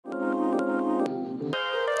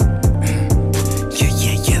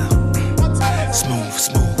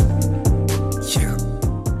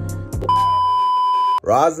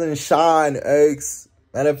Rise and shine, Oaks.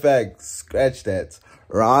 Matter of fact, scratch that.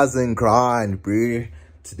 Rise and grind, bro.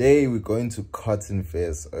 Today we're going to Cotton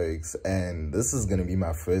Fest, Oaks, and this is gonna be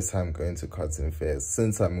my first time going to Cotton Fest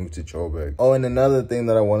since I moved to Joburg. Oh, and another thing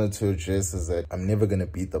that I wanted to address is that I'm never gonna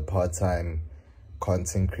beat the part-time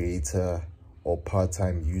content creator or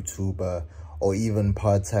part-time YouTuber or even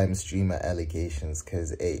part-time streamer allegations,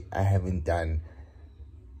 because hey, I haven't done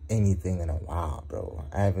anything in a while, bro.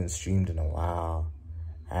 I haven't streamed in a while.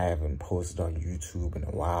 I haven't posted on YouTube in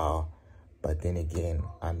a while. But then again,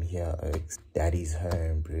 I'm here, Oaks. Daddy's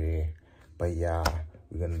home, bro. But yeah,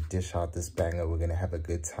 we're gonna dish out this banger. We're gonna have a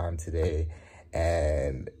good time today.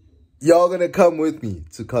 And y'all gonna come with me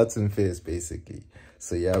to Cotton Fest, basically.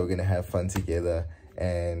 So yeah, we're gonna have fun together.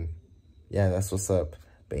 And yeah, that's what's up.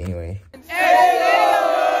 But anyway.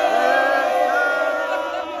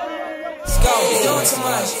 You're doing too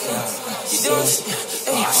much. You're doing too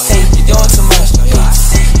much. You're doing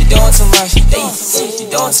too much. You're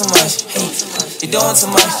doing too much. You're doing too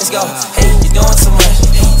much. Let's go. You're doing too much.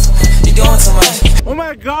 You're doing too much. Oh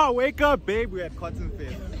my God! Wake up, babe. We're at Cotton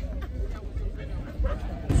Fest.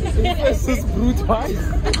 This is brutal.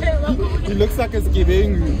 He looks like it's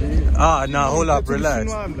giving. Ah, nah, hold up,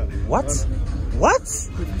 relax. What? What?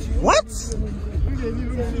 What?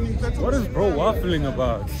 What is bro waffling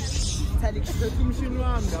about?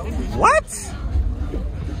 What?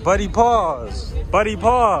 Buddy, pause. Buddy,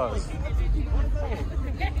 pause.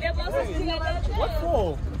 What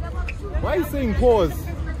for? Why are you saying pause?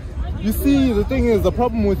 You see, the thing is, the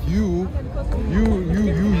problem with you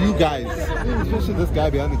guys, especially this guy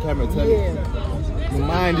behind the camera, tell you, your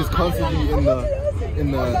mind is constantly in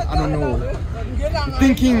the, I don't know,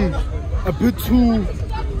 thinking a bit too.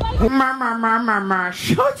 Mama,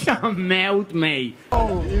 shut your mouth, mate.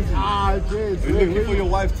 Oh, easy. Jay, you're looking for your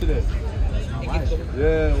wife today.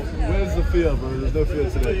 Yeah, where's the fear, bro? There's no fear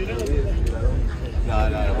today. Nah,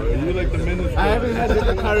 bro. You're like the minister. I haven't had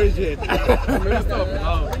the courage yet. Minister of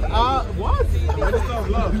love. What? Minister of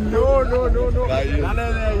love. No.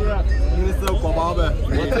 Yeah. Minister of Baba.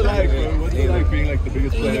 What's it like, bro? What's it like being like the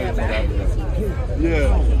biggest player in South Africa?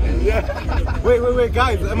 Yeah. Wait,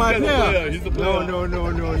 guys. Am I a player? He's a player.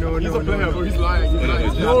 No. He's a player, bro. He's lying.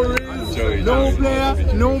 No rings, no player,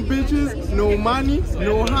 no bitches, no money,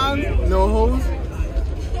 no hands, no hoes.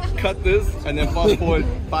 Cut this and then fast forward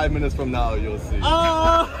 5 minutes from now, you'll see. You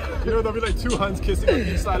know, there'll be like 2 hands kissing on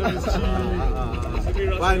each side of his cheek.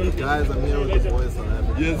 Finally, guys, I'm here with the boys.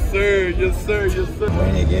 Yes, sir.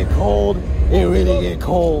 When it get cold, it really get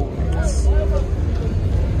cold.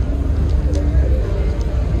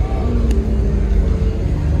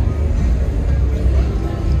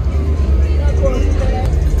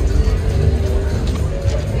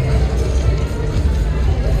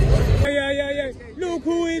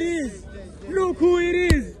 Look who it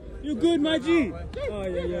is. You good, my G?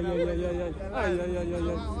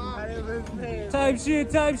 Type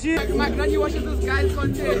shit. My granny watches this guy's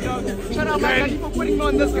content, dog. Shout out my granny for putting me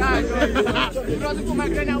on this guy, dog. Rather for my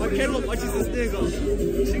granny, I can't watch this nigga.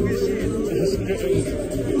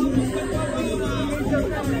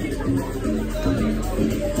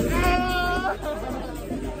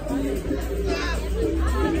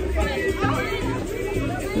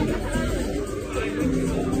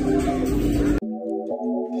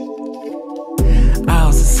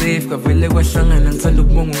 Safe kavele kwahlangana ngithanda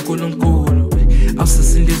ukubonga uNkulunkulu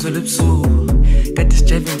awusisindizwe lebusuku kade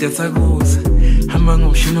sijayiving ndathakuza hamba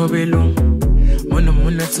ngomshini wabelungu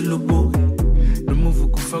mona silubuke nomuva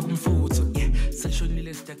kufa kumfutho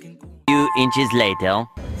sashonile sidaka inkulu. Few inches later.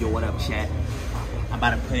 Yo, what up, chat? I'm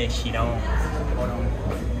about to put that shit on. Hold on.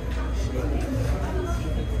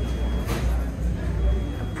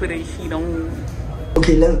 Put that shit on.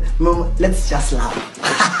 Okay, let's just laugh.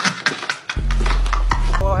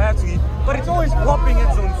 Well, I have to eat, but it's always popping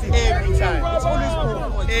at zone 6. Every time. It's always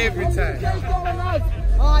popping. Every time.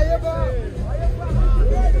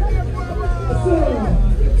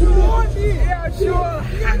 Yeah, sure.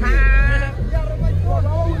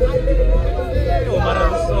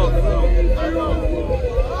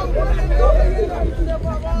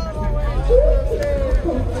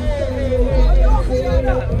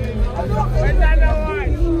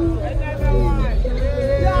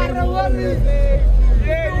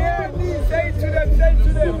 Say to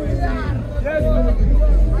them.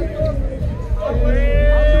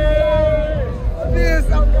 Yes.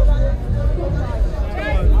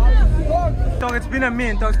 Dog, it's been a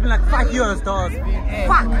minute, dog. It's been like 5 years, dog.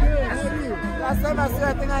 Fuck! Last time I saw,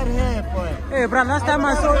 I think I had hair, boy. Hey, bro, last time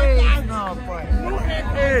I saw it. No, boy.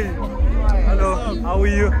 Hey! Hello, how are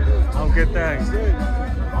you? I'm good, thanks.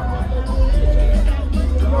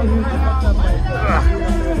 Love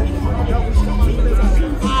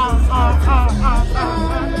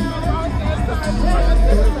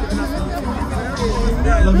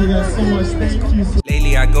you guys so much. Thank you.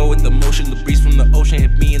 Lately I go with the motion, the breeze from the ocean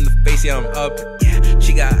hit me in the face, yeah I'm up. Yeah,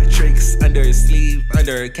 she got tricks under her sleeve,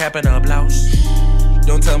 under her cap and her blouse.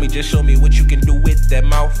 Don't tell me, just show me what you can do with that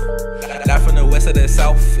mouth. Not from the west or the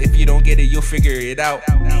south, if you don't get it, you'll figure it out.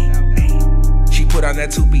 She put on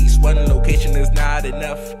that two-piece, one location is not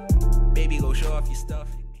enough. Baby, go show off your stuff.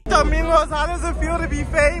 Domingos, how does it feel to be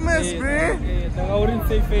famous, bruh? I wouldn't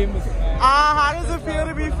say famous. How does it feel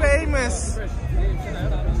to be famous?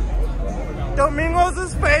 Domingos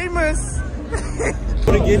is famous.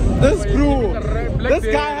 This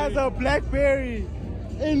guy has a BlackBerry.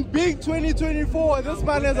 In big 2024, this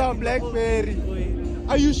man has a BlackBerry.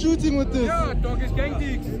 Are you shooting with this? Yeah, dog is gang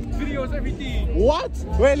digs, videos, everything. What?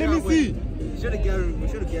 Wait, let me see. Should have Gary. We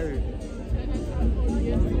should have Gary.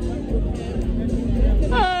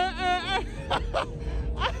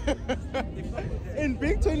 In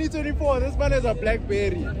big 2024, this man has a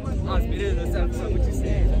BlackBerry. What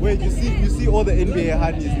Wait, you see all the NBA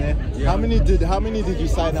honeys, ne? Yeah. How many did you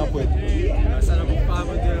sign up with? I signed up with 5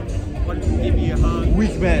 of them. One gave me a hug.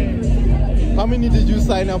 Weak man. How many did you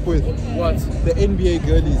sign up with? What? The NBA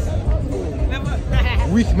girlies.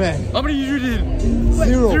 Weak man. How many you did?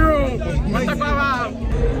 0. 0.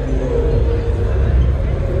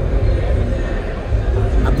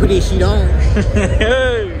 I put this shit on.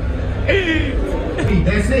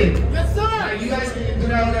 That's it. Yes, sir. You guys can do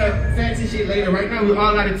all that fancy shit later. Right now, we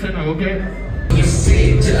all got to turn up, okay? You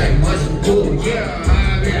see it like much cool. Yeah, I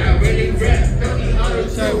really rap. Don't be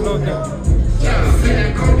auto-tune. Yeah, I feel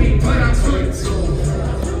like Kobe, but I'm 22.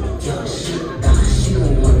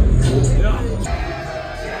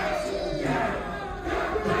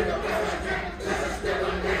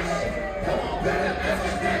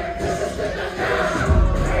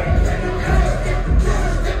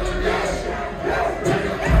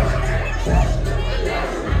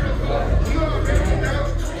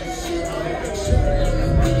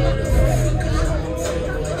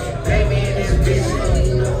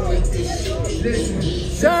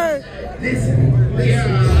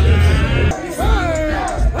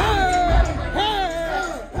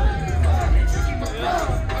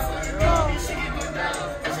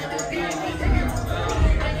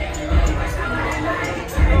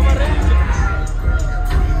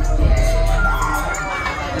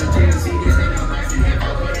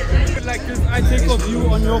 Like this, I take of you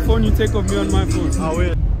on your phone, you take of me on my phone. I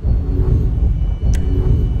will.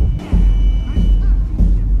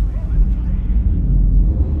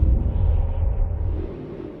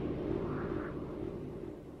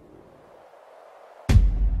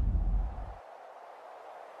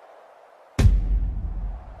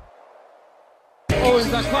 Oh, I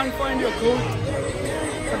can't find your code.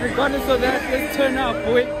 But regardless of that, let's turn up,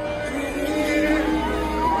 boy.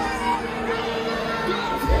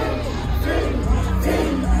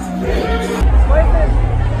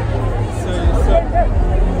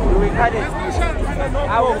 Do we cut it?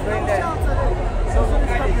 I will bring that. So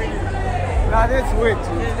now that's way too.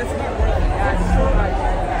 That's not right. That's so right.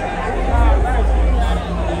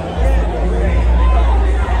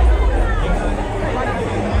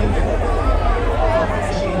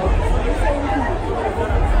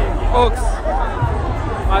 Oaks,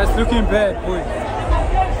 it's looking bad, boy.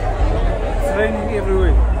 It's raining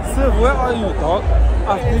everywhere. Sir, where are you, dog?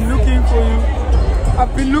 I've been looking for you.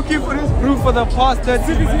 I've been looking for this brew for the past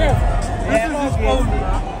 30 minutes. This is his phone.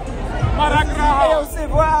 Hey, Sir,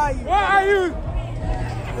 where are you? Where are you?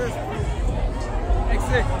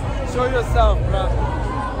 Exact. Show yourself, bro.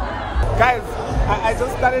 Guys, I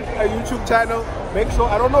just started a YouTube channel. Make sure,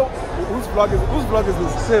 I don't know whose vlog is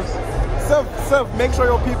this? Sif, make sure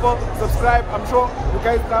your people subscribe. I'm sure you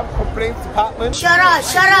guys have complaints department. Shut up,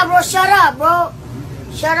 bro.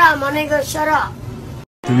 Shut up, my nigga. Shut up.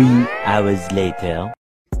 3 hours later.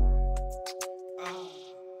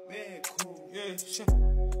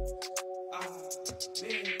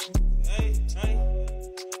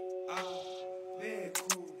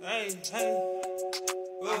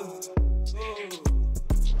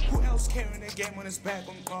 Who else carrying the game on his back?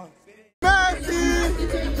 I'm gone.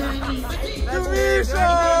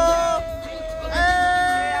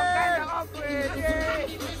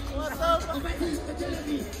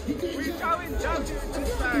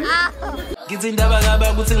 Ngizindaba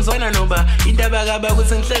kaba kuthi ngizwana noba indaba kaba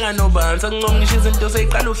kuthi ngihleka noba ngisanqoma ngisho izinto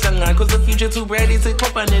seyiqala ukuhlangana cause the future too bright ithi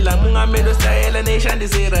qophanela mungamelo style nation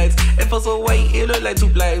is right if also white it look like too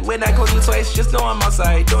blind when I call you twice just know I'm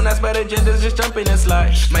outside don't ask about agendas just jump in and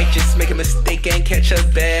slide might just make a mistake and catch a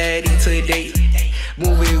baddie today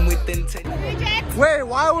Moving with intent. Wait,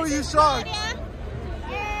 why were you shocked?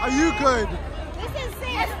 Are you good? This is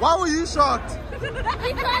it. Why were you shocked? Because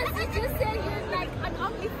you just said you're like on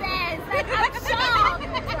OnlyFans. Like, I'm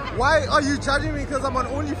shocked. Why are you judging me because I'm on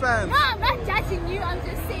OnlyFans? No, I'm not judging you. I'm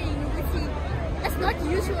just saying, it's not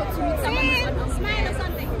usual to meet someone who's on OnlyFans. Smile or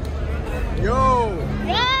something.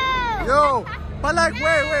 Yo. But like,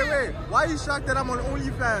 wait. Why are you shocked that I'm on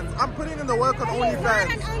OnlyFans? I'm putting in the work on OnlyFans.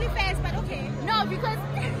 You're not on OnlyFans, but okay. No, because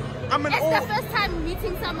it's the first time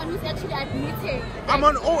meeting someone who's actually admitted. I'm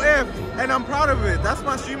on OF and I'm proud of it. That's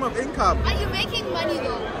my stream of income. Are you making money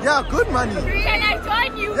though? Yeah, good money. Can I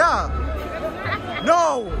join you? Yeah.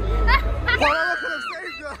 No. Well, I could have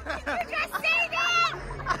saved you. You just say that.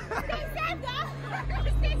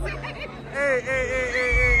 Hey.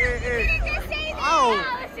 You just say that. Ow. I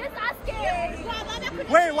was just asking.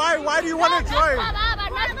 Wait, why do you want to join?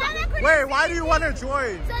 Wait, why do you want to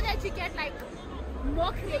join? So that you get like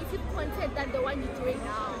more creative content than the one you're doing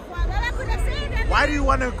now. Why do you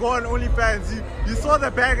want to go on OnlyFans? You saw the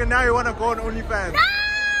bag and now you want to go on OnlyFans. No!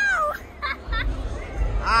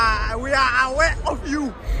 We are aware of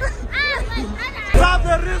you. Stop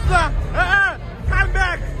the Rizla! Come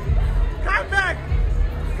back!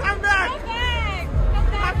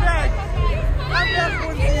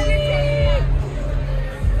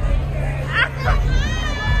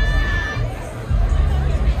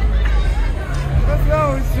 What's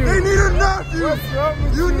wrong with you? They need to nerf you. What's wrong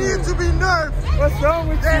with you? You need to be nerfed. What's wrong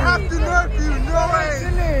with you? They have to nerf you. No way.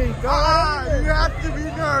 You You have to be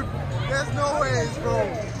nerfed. There's no ways, bro.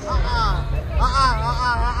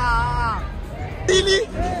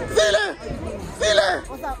 Silly.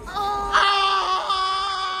 What's up?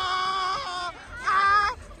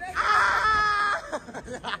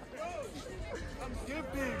 I'm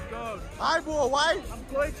skipping, dog. Hi, boy. Why? I'm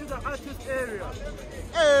going to the artist area.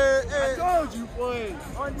 Hey. I told you, boy.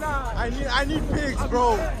 Online. I need pigs,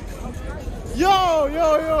 bro. Yo.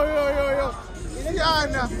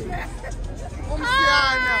 Siana.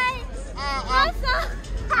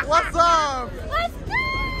 What's up? What's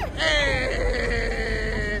good?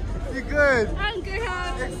 Hey. You good? I'm good.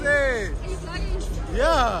 Hey. Are you vlogging?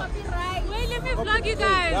 Yeah. Copyright. Wait, let me vlog you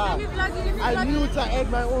guys. Yeah. Let me vlog you. I knew to add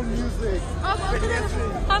my own music. Come.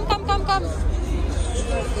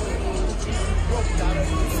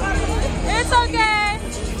 It's okay.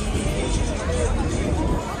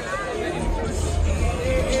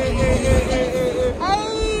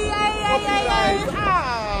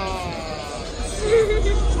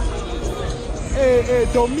 Hey,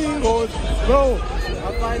 Domingos, bro. I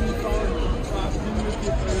finally found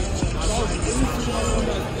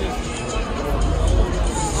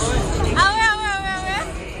Where?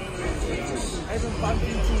 I haven't bumped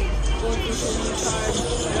into going to so many times.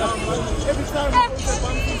 Every time I go to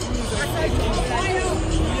bump into music.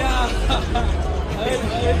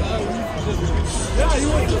 Yeah, you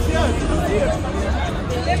want to see us?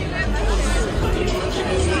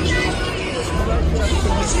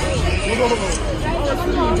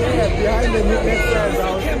 Behind the next guys,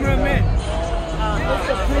 our cameraman. That's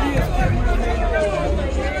the prettiest cameraman.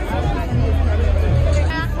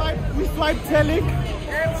 We swipe Telic.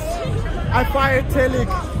 I fired Telic.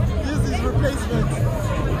 This is replacement.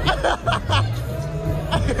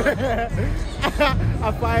 I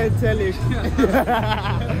fired Telic.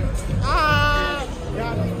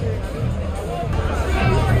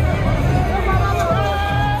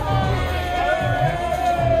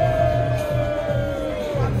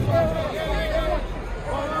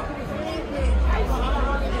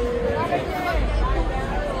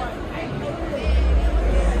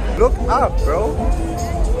 Look up, bro.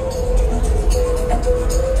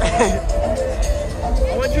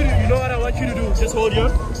 I want you to, you know what I want you to do? Just hold your.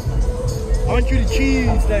 I want you to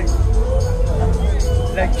cheese, like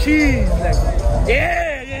cheese, like,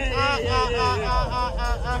 yeah.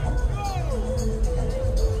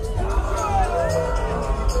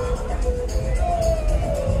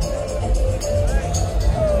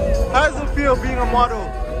 How does it feel being a model?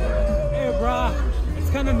 Hey, bro, it's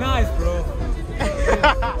kind of nice, bro.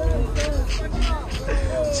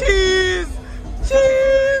 Cheese!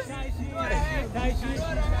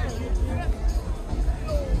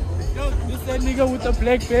 Yo, this that nigga with the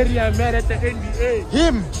Blackberry I met at the NBA.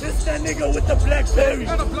 Him! This that nigga with the Blackberry.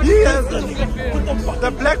 He has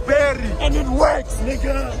the Blackberry. And it works,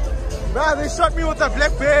 nigga. Man, they shot me with the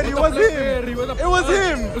Blackberry. It was him. It was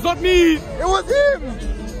him. It's not me. It was him.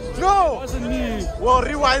 No. It wasn't me. Well,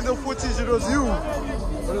 rewind the footage. It was you.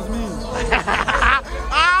 It was me.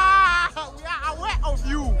 We are aware of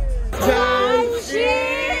you.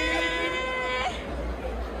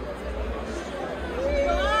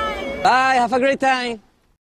 Bye, have a great time.